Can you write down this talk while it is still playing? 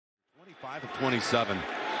5 of 27.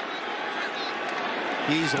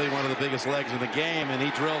 Easily one of the biggest legs in the game, and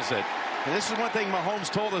he drills it. And this is one thing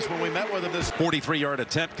Mahomes told us when we met with him. This 43-yard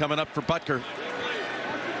attempt coming up for Butker.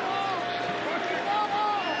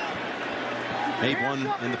 Made one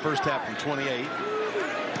in the first half from 28.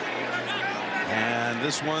 And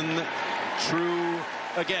this one true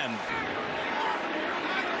again.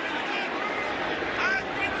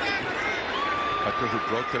 Butker, who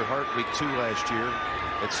broke their heart week 2 last year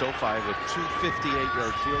at SoFi with 2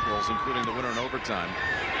 58-yard field goals, including the winner in overtime.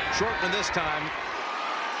 Short one this time,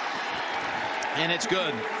 and it's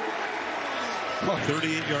good.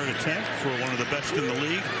 38-yard attempt for one of the best in the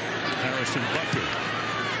league, Harrison Butker.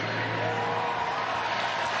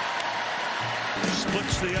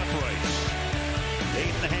 Splits the uprights.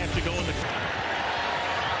 8.5 to go in the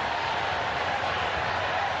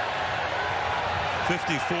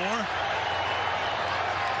 54.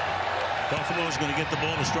 Buffalo's going to get the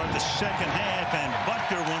ball to start the second half, and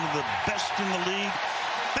Butker, one of the best in the league,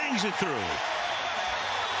 bangs it through.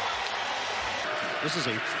 This is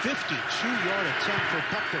a 52-yard attempt for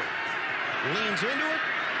Butker. Leans into it,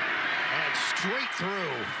 and straight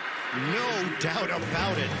through. No doubt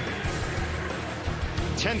about it.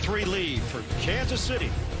 10-3 lead for Kansas City.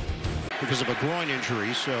 Because of a groin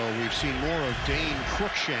injury, so we've seen more of Dane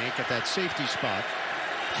Cruikshank at that safety spot.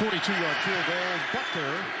 42-yard field goal,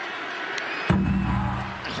 Butker.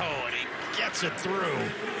 Oh, and he gets it through.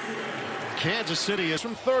 Kansas City is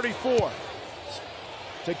from 34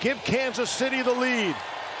 to give Kansas City the lead.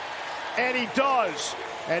 And he does.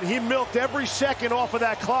 And he milked every second off of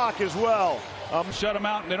that clock as well. Shut them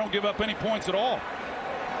out, and they don't give up any points at all.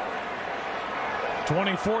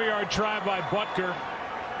 24-yard try by Butker.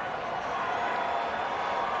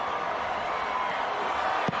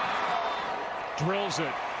 Drills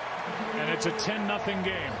it, and it's a 10-0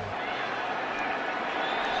 game.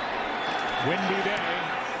 Windy day,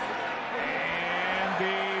 and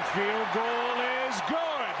the field goal is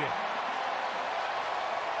good.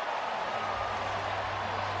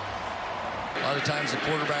 A lot of times the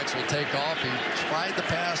quarterbacks will take off. He tried the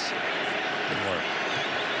pass. Didn't work.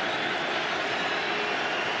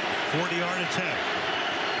 40-yard attempt.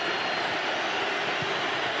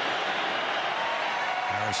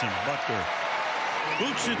 Harrison Butker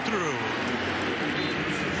boots it through.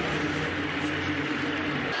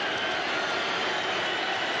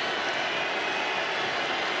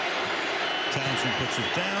 Townsend puts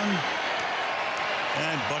it down,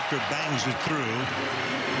 and Butker bangs it through.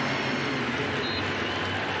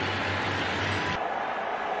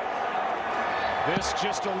 This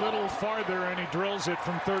just a little farther, and he drills it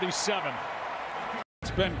from 37.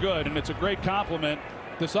 It's been good, and it's a great compliment.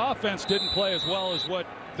 This offense didn't play as well as what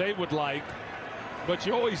they would like, but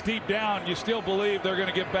you always deep down, you still believe they're going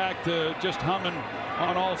to get back to just humming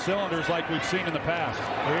on all cylinders like we've seen in the past.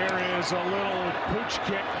 Here is a little pooch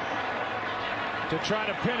kick to try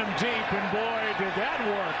to pin him deep, and boy, did that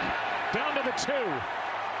work. Down to the 2.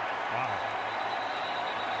 Wow.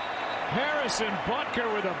 Harrison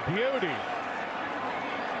Butker with a beauty.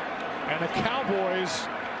 And the Cowboys,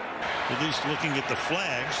 at least looking at the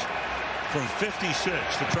flags, from 56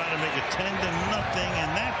 to try to make it 10-0,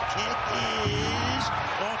 and that kick is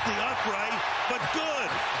off the upright, but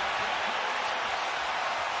good.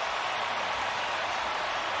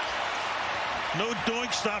 No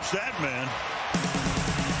doink stops that man.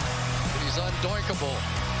 He's undoinkable.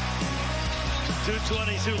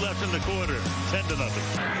 2:22 left in the quarter. 10-0.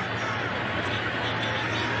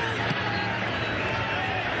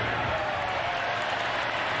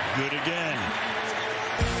 Good again.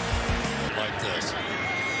 Like this.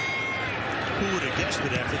 Who would have guessed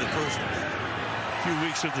it after the first few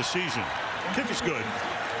weeks of the season? Kick is good.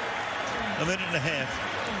 1.5 minutes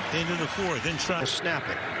into the fourth. Inside. Snap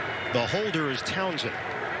it. The holder is Townsend.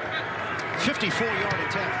 54-yard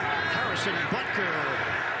attempt. Harrison Butker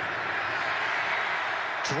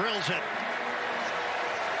drills it.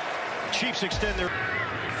 Chiefs extend their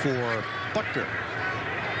for Butker.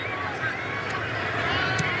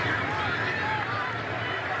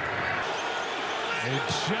 they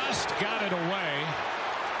just got it away.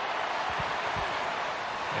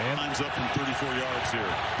 And lines up from 34 yards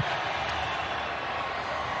here.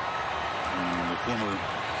 And the former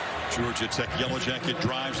Georgia Tech Yellow Jacket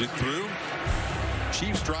drives it through.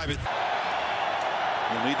 Chiefs drive it.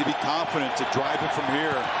 You'll need to be confident to drive it from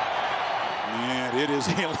here. And it is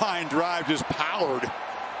a line drive just powered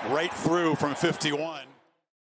right through from 51.